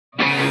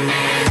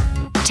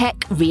Tech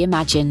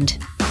Reimagined.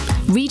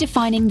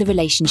 Redefining the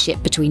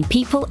relationship between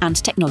people and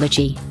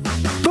technology.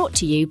 Brought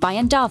to you by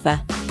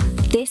Endava.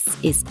 This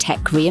is Tech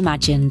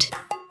Reimagined.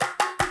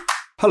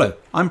 Hello,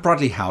 I'm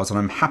Bradley Howes and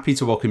I'm happy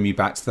to welcome you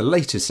back to the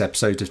latest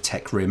episode of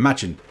Tech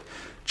Reimagined.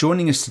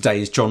 Joining us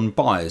today is John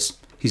Byers.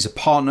 He's a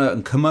partner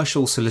and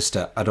commercial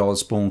solicitor at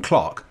Osborne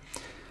Clarke.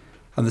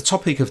 And the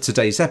topic of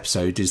today's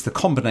episode is the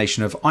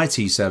combination of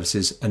IT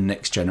services and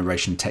next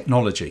generation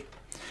technology.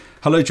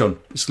 Hello, John.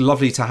 It's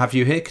lovely to have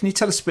you here. Can you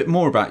tell us a bit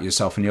more about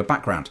yourself and your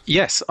background?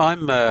 Yes,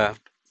 I'm a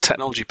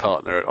technology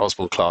partner at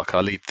Osborne Clarke.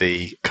 I lead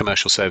the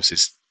commercial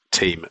services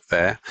team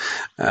there,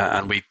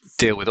 and we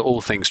deal with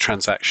all things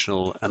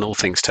transactional and all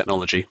things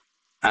technology.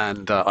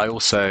 And I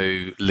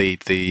also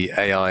lead the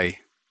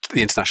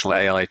international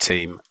AI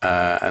team,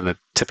 and I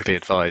typically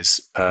advise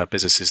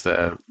businesses that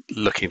are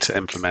looking to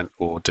implement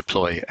or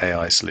deploy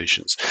AI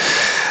solutions.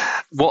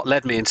 What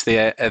led me into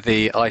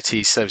the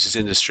IT services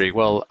industry?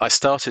 Well, I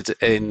started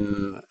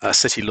in a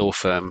city law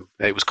firm.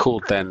 It was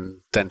called then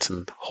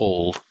Denton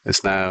Hall.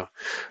 It's now,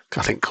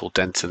 I think, called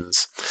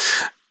Denton's.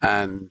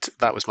 And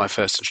that was my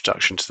first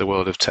introduction to the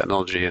world of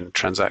technology and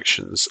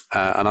transactions.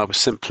 And I was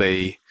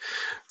simply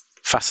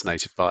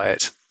fascinated by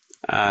it.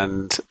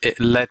 And it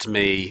led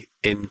me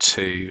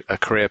into a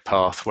career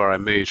path where I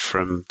moved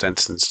from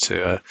Denton's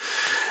to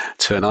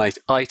an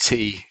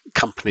IT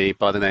company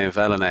by the name of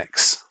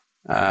LNX,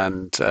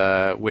 and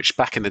which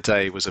back in the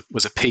day was a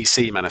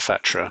PC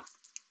manufacturer.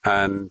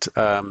 And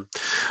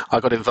I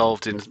got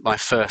involved in my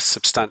first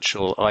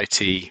substantial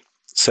IT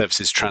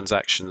services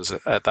transactions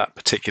at that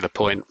particular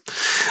point.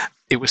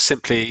 It was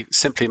simply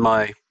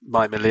my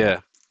milieu.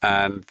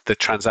 And the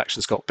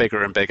transactions got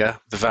bigger and bigger,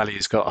 the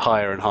values got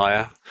higher and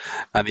higher,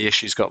 and the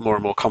issues got more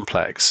and more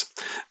complex.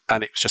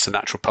 And it was just a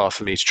natural path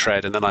for me to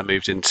tread. And then I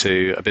moved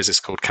into a business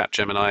called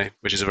Capgemini,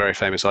 which is a very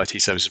famous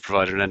IT services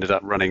provider, and ended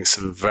up running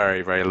some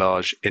very, very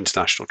large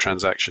international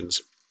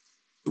transactions.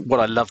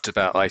 What I loved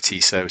about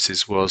IT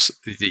services was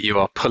that you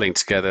are pulling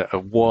together a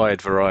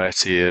wide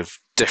variety of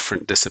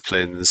different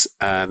disciplines,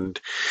 and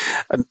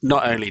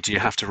not only do you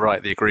have to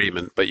write the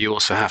agreement, but you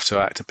also have to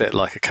act a bit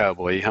like a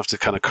cowboy. You have to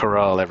kind of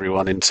corral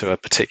everyone into a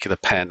particular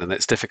pen, and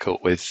it's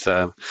difficult with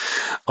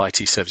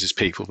IT services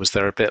people because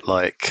they're a bit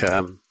like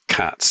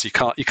cats. You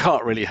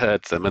can't really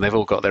herd them, and they've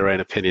all got their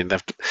own opinion. They're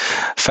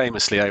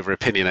famously over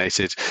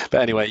opinionated,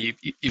 but anyway,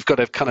 you've got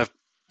to kind of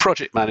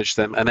project manage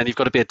them, and then you've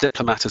got to be a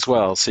diplomat as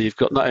well. So you've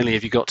got, not only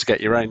have you got to get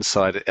your own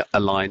side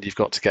aligned, you've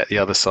got to get the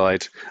other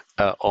side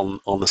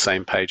on the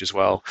same page as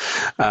well.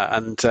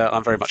 And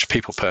I'm very much a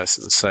people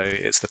person, so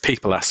it's the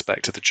people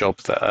aspect of the job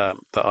that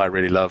I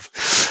really love.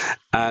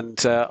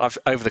 And I've,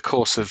 over the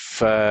course of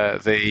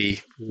the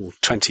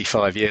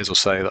 25 years or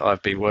so that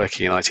I've been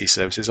working in IT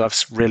services,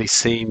 I've really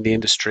seen the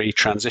industry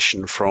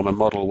transition from a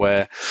model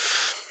where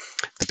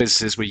the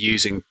businesses were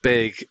using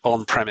big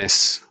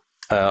on-premise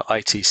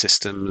IT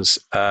systems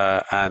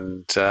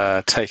and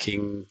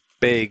taking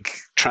big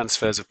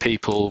transfers of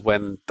people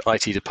when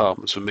IT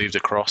departments were moved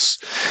across,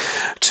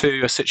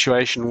 to a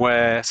situation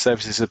where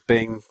services are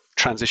being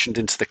transitioned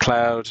into the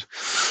cloud,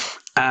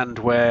 and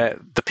where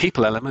the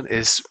people element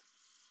is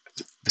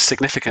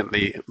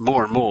significantly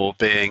more and more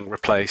being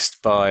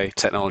replaced by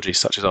technology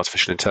such as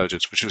artificial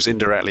intelligence, which was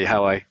indirectly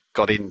how I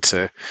got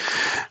into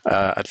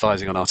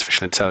advising on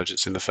artificial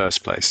intelligence in the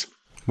first place.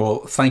 Well,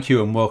 thank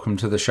you and welcome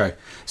to the show.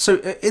 So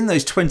in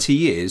those 20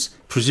 years,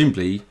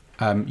 presumably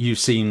you've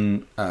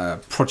seen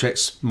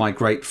projects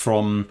migrate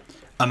from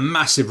a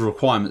massive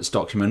requirements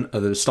document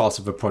at the start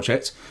of a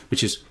project,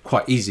 which is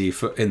quite easy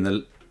from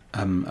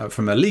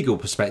a legal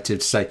perspective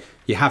to say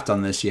you have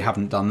done this, you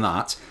haven't done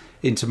that,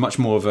 into much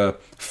more of a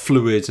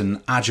fluid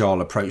and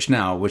agile approach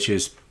now, which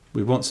is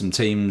we want some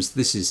teams.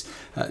 This is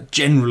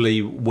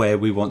generally where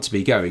we want to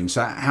be going.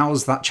 So how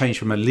has that changed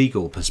from a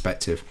legal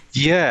perspective?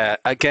 Yeah,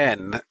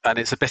 again, and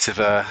it's a bit of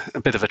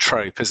a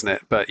trope, isn't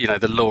it? But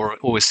the law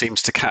always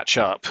seems to catch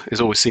up. It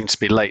always seems to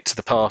be late to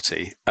the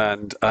party,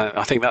 and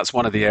I think that's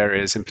one of the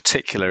areas in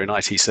particular in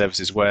IT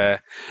services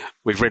where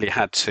we've really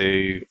had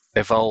to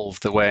evolve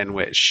the way in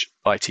which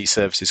IT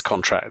services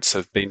contracts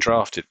have been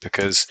drafted,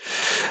 because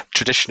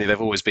traditionally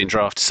they've always been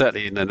drafted,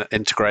 certainly in an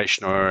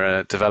integration or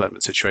a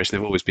development situation,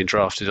 they've always been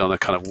drafted on a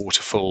kind of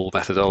waterfall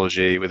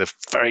methodology with a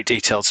very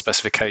detailed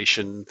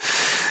specification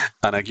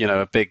and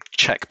a big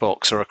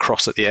checkbox or a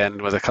cross at the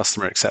end where the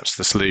customer accepts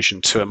the solution,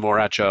 to a more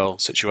agile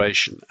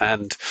situation.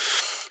 And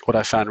what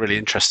I found really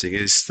interesting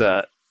is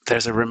that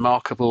there's a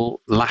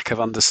remarkable lack of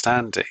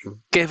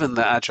understanding. Given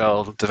that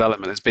agile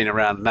development has been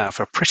around now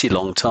for a pretty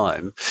long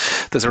time,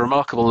 there's a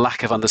remarkable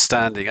lack of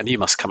understanding, and you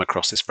must come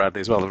across this, Bradley,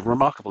 as well, a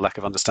remarkable lack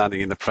of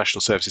understanding in the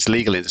professional services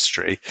legal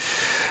industry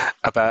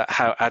about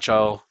how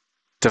agile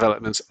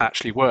developments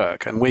actually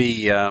work. And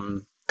we, a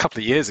couple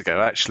of years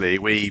ago, actually,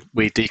 we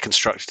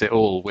deconstructed it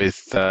all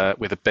with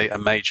a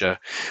major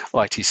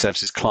IT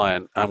services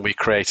client, and we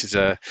created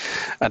an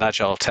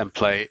agile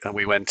template, and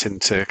we went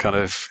into kind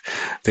of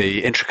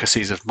the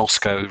intricacies of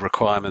Moscow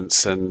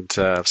requirements and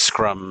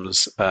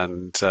scrums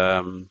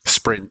and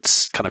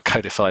sprints, kind of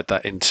codified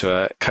that into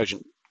a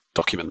cogent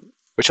document.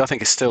 which I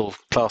think is still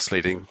class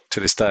leading to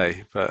this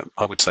day, but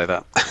I would say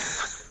that.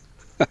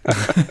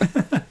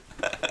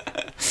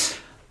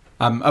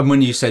 And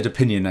when you said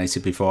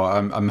opinionated before,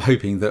 I'm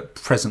hoping that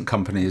present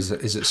company is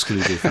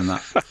excluded from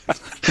that.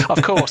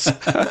 Of course.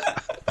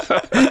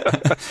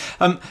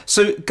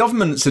 So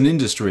governments and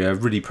industry are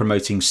really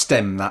promoting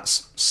STEM,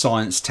 that's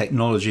science,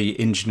 technology,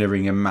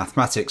 engineering and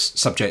mathematics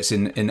subjects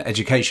in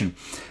education.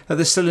 Are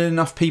there still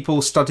enough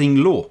people studying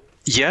law?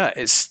 Yeah,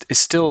 it's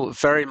still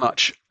very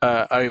much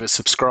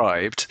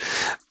oversubscribed,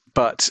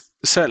 but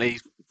certainly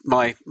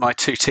my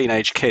two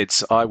teenage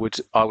kids, I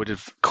would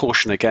have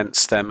cautioned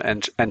against them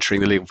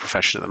entering the legal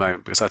profession at the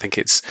moment, because I think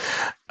it's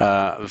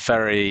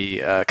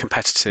very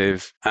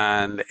competitive,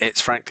 and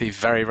it's frankly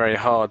very, very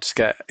hard to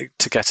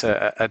get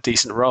a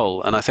decent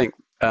role. And I think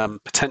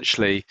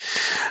potentially,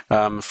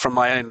 from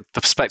the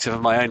perspective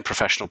of my own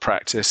professional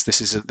practice,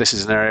 this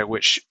is an area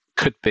which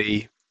could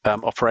be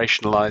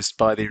operationalized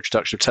by the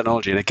introduction of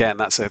technology. And again,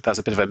 that's a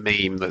bit of a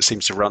meme that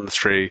seems to run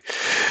through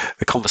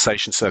the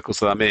conversation circles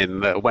that I'm in.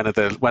 That when are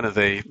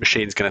the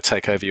machines going to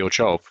take over your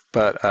job?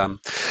 But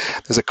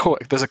there's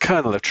a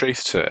kernel of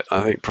truth to it.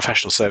 I think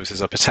professional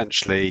services are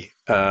potentially,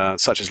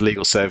 such as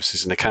legal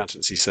services and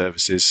accountancy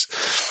services,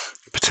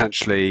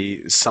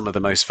 potentially some of the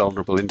most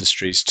vulnerable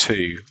industries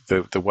to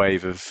the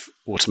wave of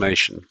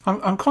automation.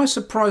 I'm quite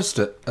surprised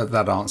at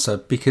that answer,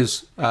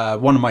 because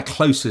one of my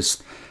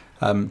closest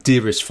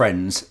dearest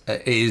friends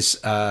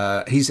is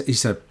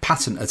he's a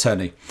patent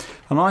attorney,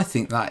 and I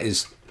think that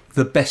is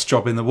the best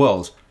job in the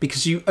world,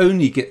 because you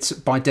only get to,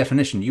 by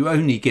definition, you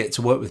only get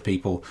to work with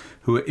people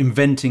who are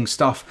inventing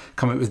stuff,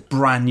 coming up with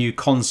brand new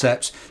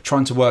concepts,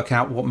 trying to work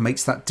out what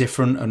makes that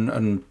different,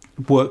 and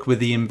work with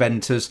the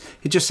inventors.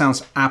 It just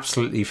sounds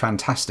absolutely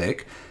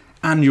fantastic,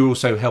 and you're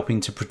also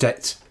helping to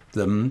protect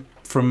them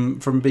from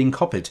being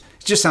copied.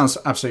 It just sounds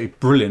absolutely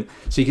brilliant.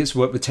 So you get to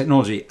work with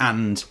technology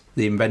and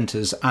the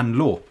inventors and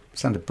law.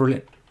 Sounded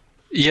brilliant.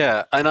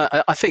 Yeah, and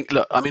I think,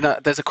 look, I mean,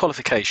 there's a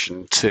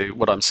qualification to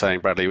what I'm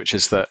saying, Bradley, which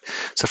is that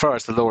so far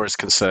as the law is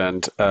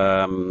concerned,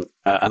 and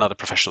other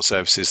professional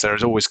services, there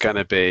is always going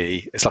to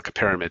be, it's like a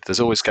pyramid, there's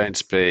always going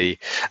to be,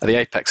 at the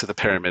apex of the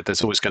pyramid,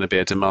 there's always going to be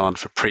a demand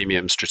for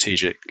premium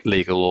strategic,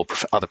 legal or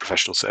other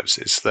professional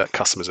services that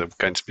customers are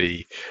going to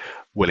be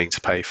willing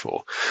to pay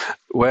for.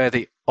 Where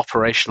the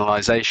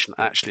operationalization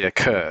actually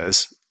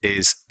occurs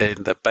is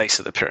in the base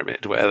of the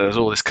pyramid, where there's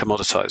all this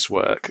commoditized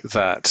work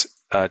that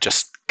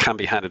just can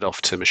be handed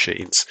off to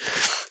machines.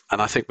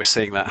 And I think we're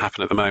seeing that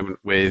happen at the moment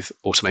with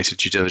automated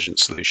due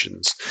diligence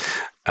solutions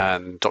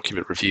and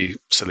document review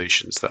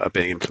solutions that are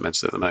being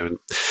implemented at the moment.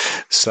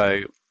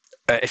 So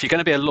if you're going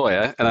to be a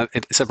lawyer, and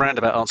it's a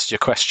roundabout answer to your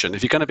question,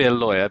 if you're going to be a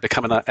lawyer,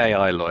 become an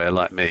AI lawyer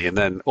like me, and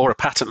then, or a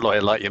patent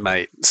lawyer like your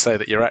mate, so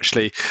that you're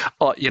actually,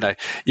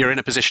 you're in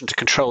a position to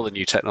control the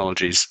new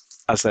technologies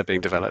as they're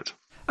being developed.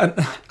 And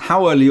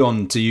how early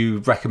on do you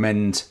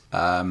recommend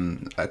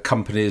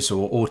companies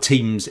or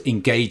teams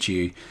engage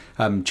you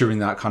during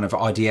that kind of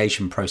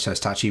ideation process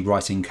to actually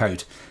writing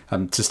code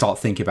to start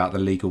thinking about the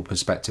legal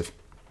perspective?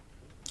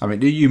 I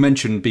mean, you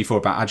mentioned before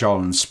about agile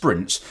and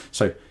sprints.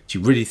 So do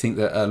you really think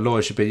that a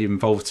lawyer should be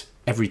involved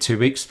every 2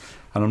 weeks?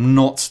 And I'm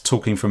not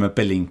talking from a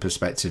billing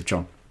perspective,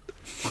 John.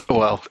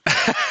 Well,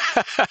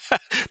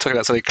 talking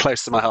about something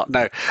close to my heart.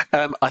 No,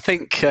 I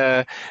think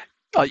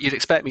you'd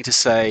expect me to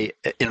say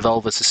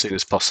involve us as soon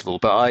as possible,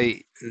 but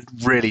I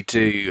really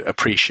do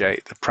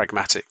appreciate the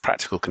pragmatic,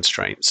 practical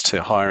constraints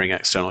to hiring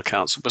external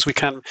counsel, because we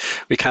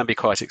can be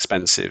quite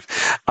expensive.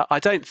 I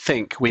don't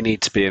think we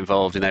need to be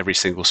involved in every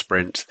single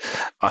sprint.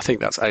 I think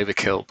that's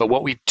overkill. But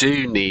what we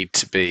do need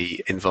to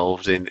be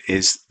involved in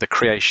is the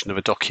creation of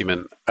a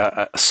document,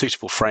 a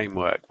suitable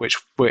framework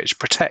which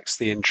protects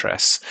the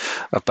interests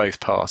of both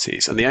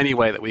parties. And the only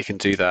way that we can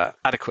do that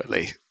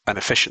adequately and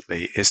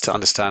efficiently is to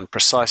understand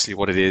precisely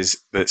what it is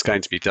that's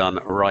going to be done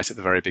right at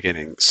the very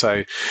beginning.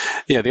 So,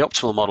 the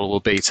optimal model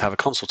will be to have a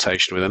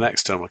consultation with an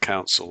external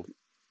counsel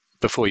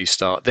before you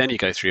start. Then you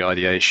go through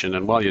ideation,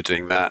 and while you're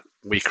doing that,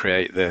 we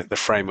create the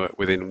framework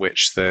within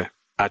which the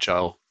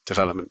agile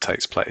development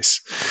takes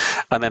place.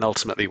 And then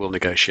ultimately we'll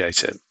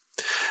negotiate it.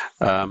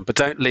 But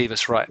don't leave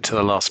us right until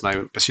the last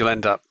moment, because you'll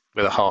end up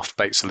with a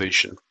half-baked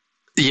solution.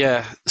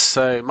 Yeah,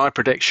 so my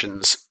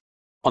predictions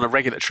on a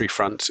regulatory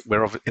front,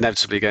 we're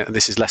inevitably going, and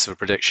this is less of a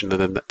prediction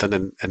than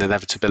an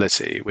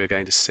inevitability, we're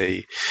going to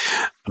see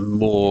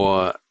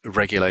more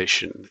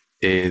regulation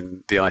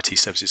in the IT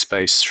services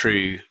space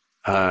through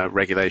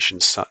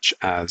regulations such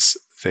as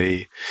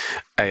the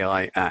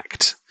AI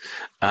Act.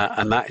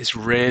 And that is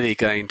really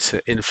going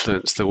to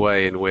influence the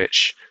way in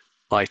which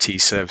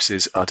IT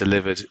services are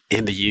delivered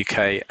in the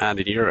UK and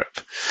in Europe.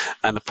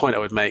 And the point I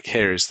would make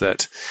here is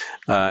that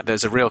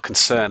there's a real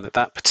concern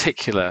that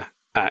particular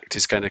Act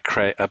is going to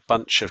create a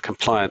bunch of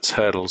compliance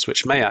hurdles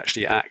which may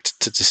actually act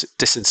to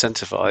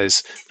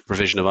disincentivize the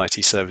provision of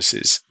IT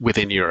services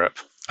within Europe.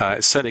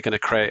 It's certainly going to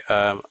create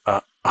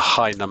a a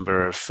high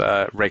number of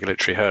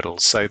regulatory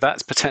hurdles. So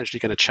that's potentially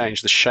going to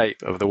change the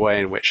shape of the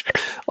way in which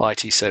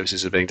IT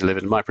services are being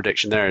delivered. And my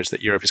prediction there is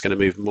that Europe is going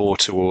to move more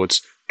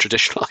towards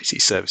traditional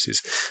IT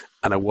services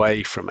and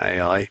away from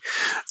AI.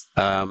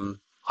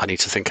 I need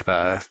to think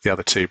about the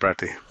other two,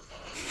 Bradley.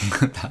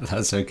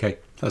 That's okay.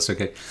 That's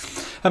okay.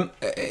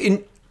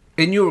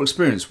 In your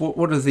experience,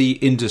 what are the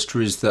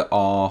industries that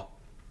are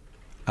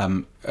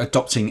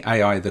adopting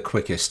AI the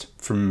quickest?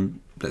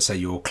 From, let's say,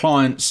 your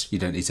clients, you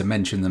don't need to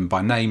mention them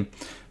by name,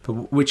 but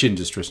which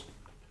industries?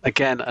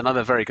 Again,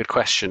 another very good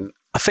question.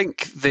 I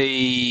think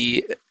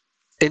the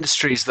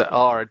industries that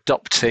are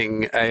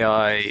adopting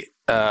AI,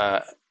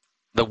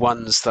 the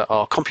ones that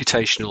are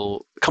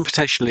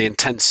computationally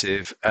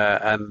intensive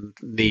and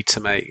need to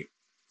make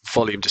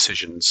volume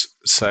decisions.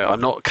 So I'm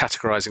not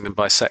categorizing them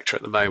by sector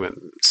at the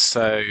moment.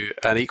 So,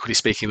 and equally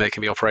speaking, they can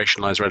be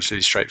operationalized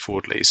relatively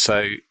straightforwardly.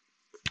 So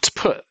to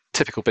put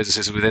typical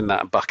businesses within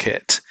that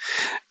bucket,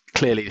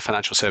 clearly the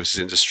financial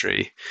services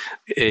industry,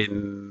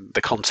 in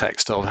the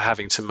context of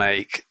having to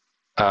make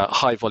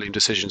high volume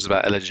decisions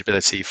about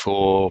eligibility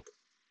for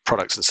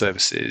products and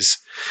services,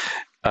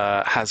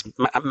 has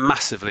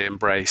massively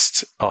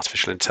embraced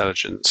artificial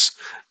intelligence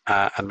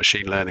and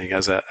machine learning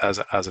as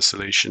a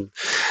solution.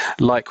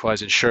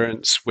 Likewise,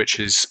 insurance, which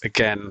is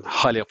again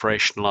highly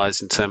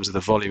operationalized in terms of the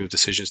volume of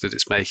decisions that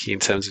it's making in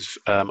terms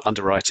of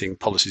underwriting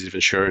policies of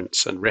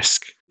insurance and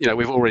risk.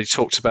 We've already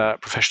talked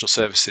about professional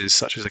services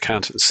such as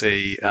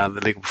accountancy and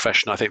the legal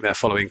profession. I think they're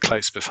following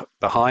close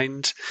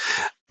behind,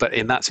 but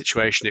in that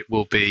situation, it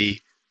will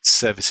be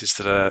services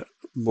that are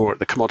more at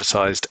the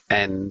commoditized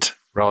end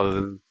rather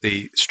than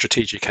the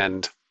strategic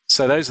end.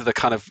 So those are the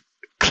kind of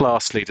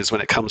class leaders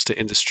when it comes to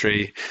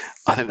industry.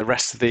 I think the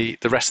rest of the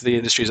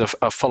industries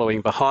are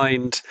following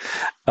behind.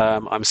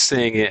 I'm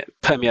seeing it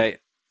permeate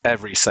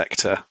every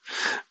sector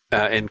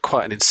in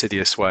quite an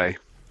insidious way.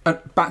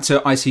 Back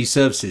to IT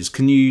services,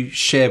 can you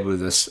share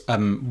with us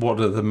what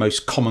are the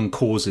most common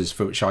causes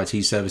for which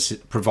IT service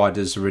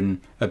providers are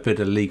in a bit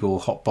of legal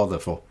hot bother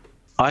for?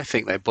 I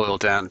think they boil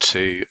down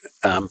to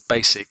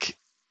basic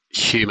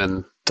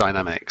human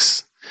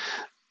dynamics.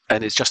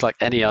 And it's just like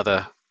any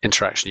other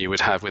interaction you would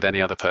have with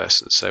any other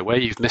person. So where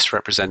you've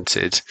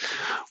misrepresented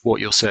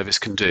what your service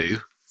can do,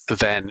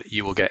 then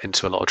you will get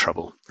into a lot of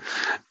trouble.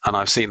 And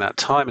I've seen that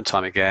time and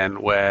time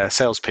again where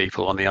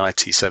salespeople on the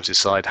IT services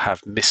side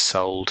have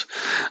missold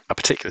a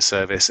particular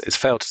service, it's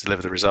failed to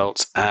deliver the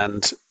results,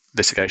 and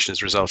litigation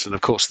has resulted. And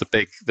of course, the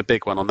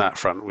big one on that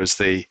front was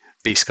the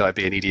B-Sky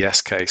B and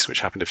EDS case,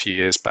 which happened a few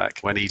years back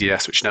when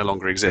EDS, which no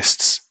longer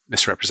exists,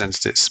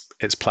 misrepresented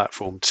its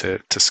platform to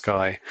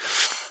Sky.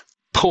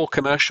 Poor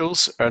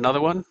commercials are another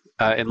one.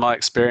 In my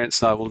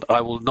experience, and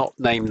I will not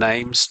name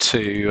names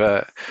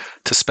to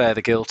spare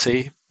the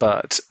guilty,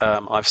 but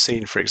I've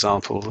seen, for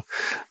example,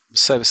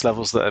 service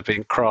levels that have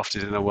been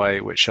crafted in a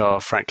way which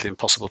are frankly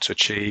impossible to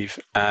achieve,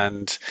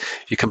 and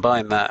you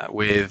combine that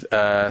with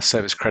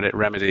service credit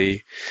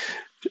remedy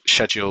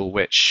schedule,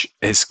 which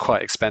is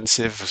quite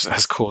expensive,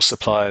 has caused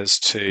suppliers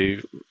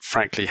to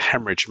frankly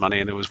hemorrhage money.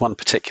 And there was one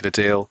particular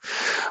deal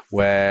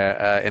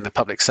where in the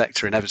public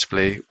sector,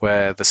 inevitably,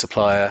 where the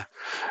supplier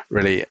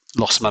really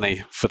lost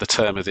money for the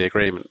term of the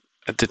agreement.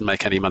 It didn't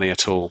make any money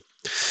at all.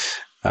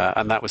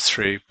 And that was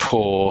through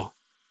poor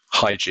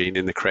hygiene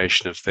in the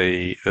creation of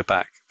the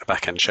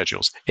back end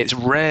schedules. It's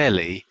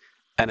rarely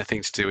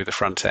anything to do with the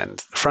front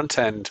end. The front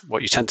end,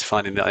 what you tend to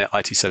find in the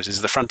IT services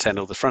is the front end,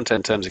 or the front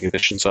end terms and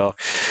conditions are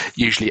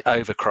usually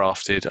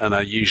overcrafted and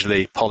are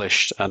usually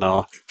polished and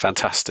are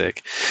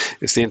fantastic.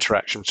 It's the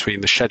interaction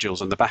between the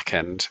schedules and the back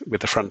end with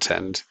the front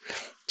end.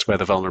 It's where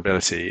the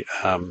vulnerability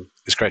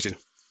is created.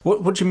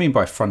 What do you mean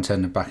by front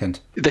end and back end?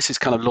 This is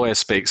kind of lawyer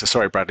speak, so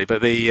sorry, Bradley,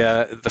 but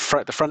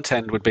the front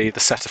end would be the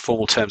set of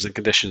formal terms and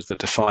conditions that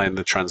define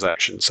the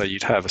transaction. So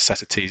you'd have a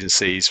set of T's and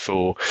C's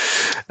for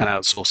an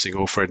outsourcing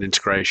or for an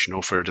integration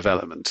or for a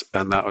development,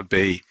 and that would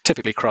be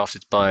typically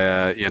crafted by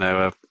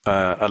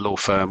a law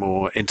firm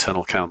or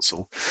internal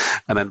counsel,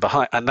 and then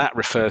and that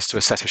refers to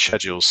a set of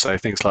schedules. So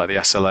things like the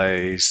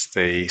SLAs,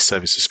 the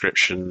service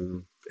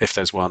description, if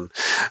there's one,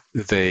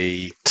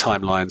 the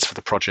timelines for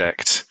the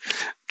project,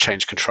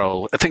 change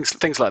control,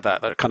 things like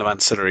that are kind of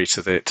ancillary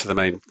to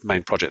the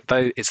main project.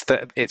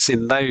 It's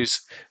in those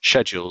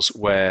schedules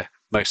where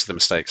most of the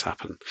mistakes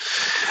happen,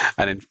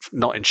 and in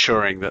not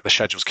ensuring that the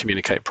schedules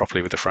communicate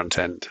properly with the front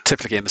end.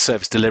 Typically, in the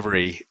service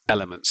delivery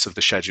elements of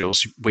the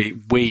schedules,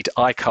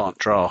 I can't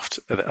draft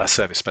a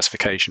service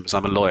specification because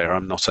I'm a lawyer.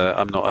 I'm not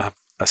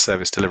a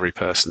service delivery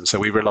person, so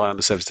we rely on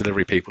the service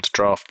delivery people to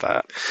draft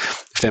that.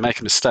 If they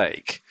make a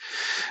mistake,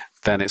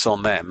 then it's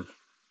on them.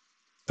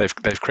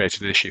 They've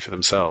created an issue for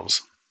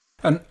themselves.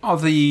 And are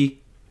the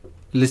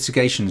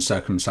litigation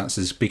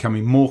circumstances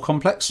becoming more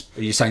complex?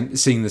 Are you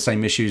seeing the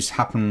same issues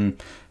happen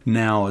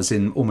now as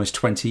in almost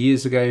 20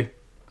 years ago?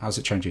 How's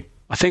it changing?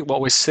 I think what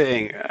we're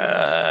seeing,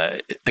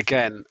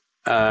 again,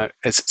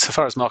 so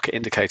far as market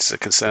indicators are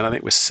concerned, I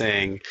think we're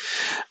seeing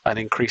an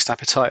increased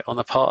appetite on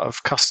the part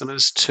of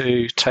customers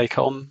to take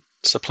on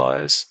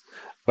suppliers.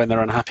 when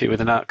they're unhappy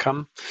with an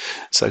outcome.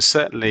 So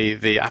certainly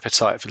the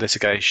appetite for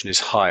litigation is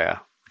higher,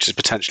 which is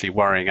potentially a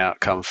worrying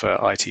outcome for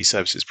IT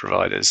services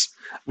providers.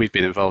 We've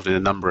been involved in a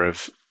number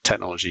of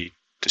technology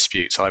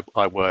disputes.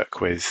 I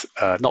work with,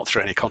 not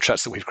through any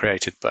contracts that we've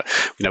created, but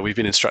we've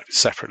been instructed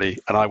separately,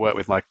 and I work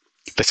with my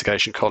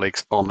litigation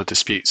colleagues on the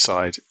dispute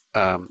side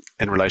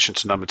in relation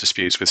to a number of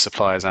disputes with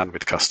suppliers and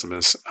with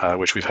customers,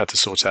 which we've had to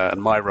sort out.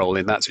 And my role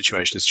in that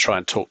situation is to try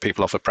and talk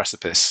people off a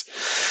precipice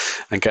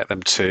and get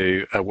them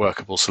to a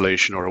workable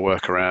solution or a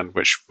workaround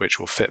which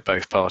will fit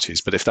both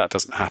parties. But if that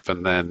doesn't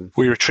happen, then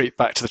we retreat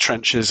back to the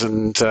trenches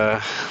and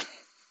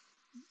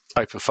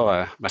open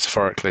fire,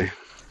 metaphorically.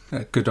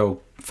 Good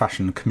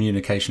old-fashioned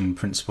communication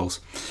principles.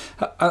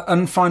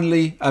 And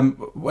finally,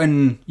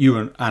 when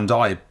you and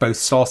I both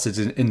started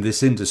in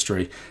this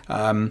industry,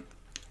 there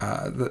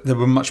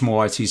were much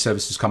more IT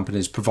services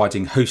companies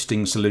providing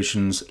hosting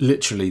solutions,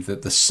 literally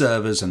the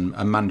servers and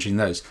managing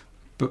those.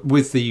 But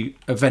with the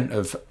event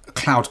of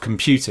cloud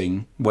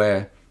computing,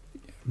 where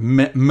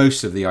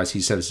most of the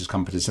IT services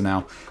companies are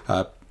now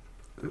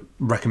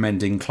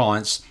recommending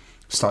clients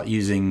start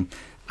using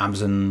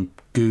Amazon,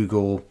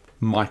 Google,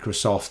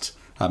 Microsoft,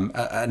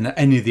 and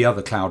any of the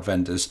other cloud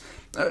vendors,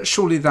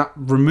 surely that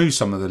removes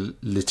some of the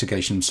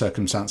litigation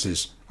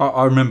circumstances.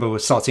 I remember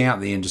starting out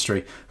in the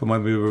industry, and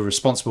when we were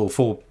responsible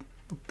for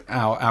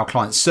our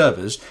clients'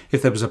 servers,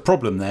 if there was a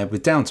problem there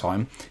with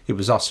downtime, it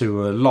was us who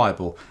were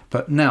liable.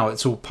 But now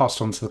it's all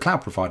passed on to the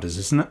cloud providers,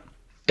 isn't it?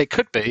 It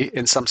could be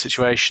in some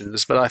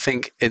situations, but I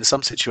think in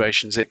some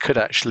situations it could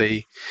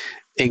actually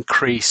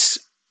increase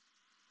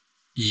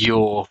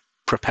your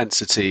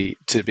propensity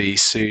to be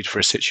sued for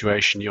a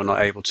situation you're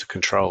not able to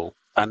control.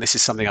 And this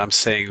is something I'm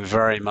seeing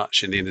very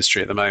much in the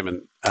industry at the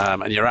moment.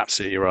 And you're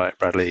absolutely right,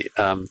 Bradley.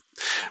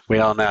 We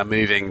are now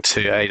moving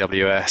to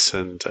AWS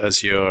and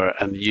Azure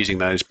and using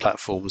those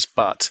platforms.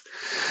 But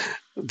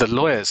the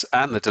lawyers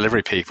and the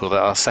delivery people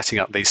that are setting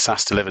up these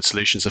SaaS delivered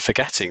solutions are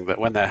forgetting that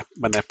when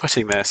they're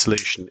putting their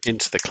solution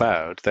into the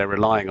cloud, they're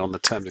relying on the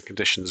terms and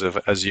conditions of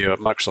Azure,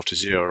 Microsoft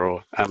Azure,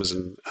 or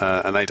Amazon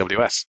and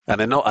AWS. And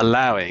they're not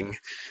allowing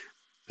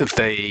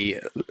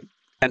the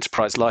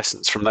enterprise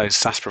license from those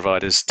SaaS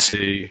providers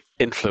to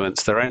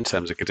influence their own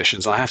terms and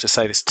conditions. I have to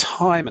say this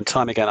time and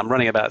time again. I'm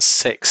running about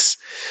 6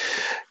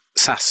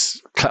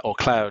 SaaS or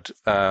cloud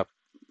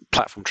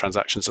platform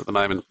transactions at the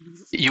moment.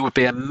 You would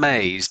be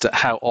amazed at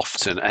how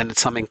often, and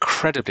some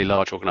incredibly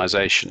large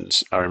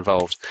organizations are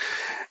involved,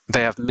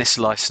 they have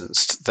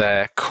mislicensed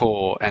their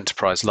core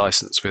enterprise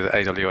license with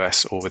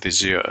AWS or with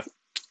Azure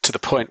to the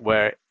point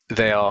where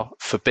they are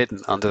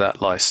forbidden under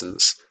that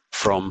license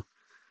from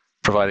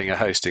providing a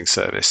hosting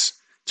service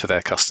to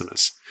their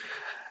customers.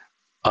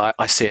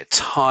 I see it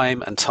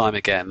time and time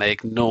again. They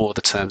ignore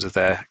the terms of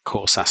their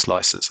core SaaS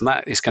license, and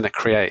that is going to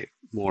create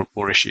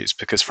more issues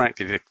because,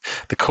 frankly,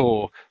 the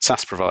core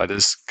SaaS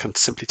providers can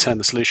simply turn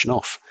the solution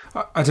off.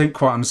 I don't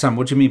quite understand.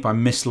 What do you mean by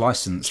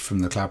mislicensed from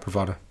the cloud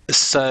provider?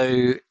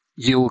 So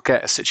you'll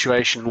get a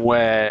situation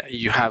where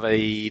you have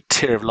a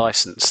tier of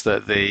license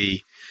that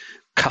the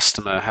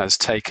customer has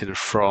taken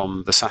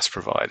from the SaaS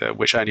provider,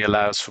 which only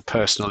allows for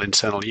personal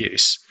internal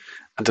use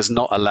and does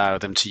not allow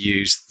them to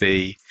use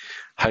the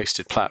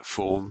hosted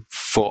platform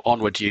for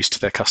onward use to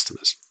their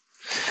customers.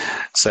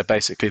 So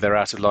basically, they're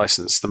out of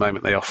license the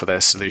moment they offer their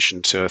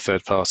solution to a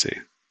third party.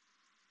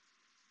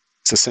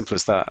 It's as simple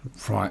as that.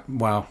 Right.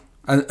 Wow.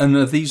 And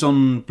are these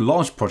on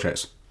large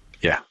projects?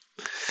 Yeah.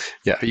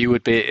 You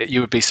would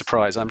be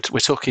surprised. We're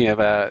talking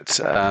about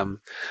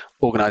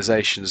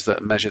organisations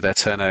that measure their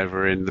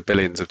turnover in the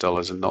billions of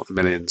dollars and not the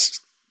millions.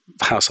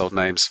 Household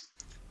names.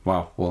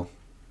 Wow. Well.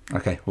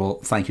 Okay, well,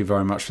 thank you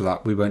very much for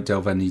that. We won't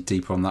delve any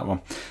deeper on that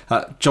one.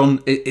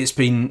 John, it's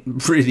been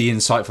really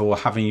insightful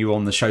having you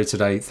on the show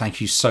today.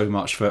 Thank you so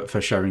much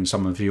for sharing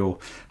some of your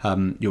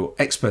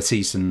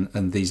expertise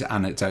and these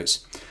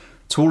anecdotes.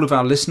 To all of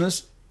our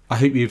listeners, I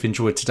hope you've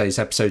enjoyed today's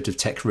episode of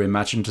Tech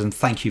Reimagined, and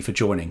thank you for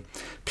joining.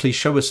 Please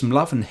show us some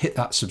love and hit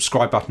that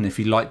subscribe button if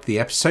you liked the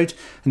episode,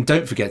 and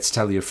don't forget to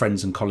tell your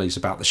friends and colleagues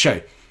about the show.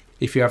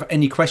 If you have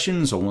any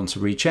questions or want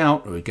to reach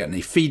out or get any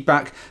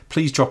feedback,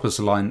 please drop us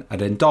a line at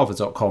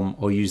endava.com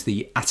or use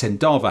the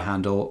 @endava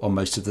handle on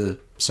most of the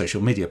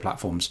social media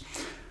platforms.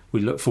 We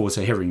look forward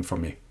to hearing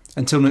from you.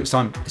 Until next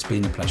time, it's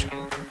been a pleasure.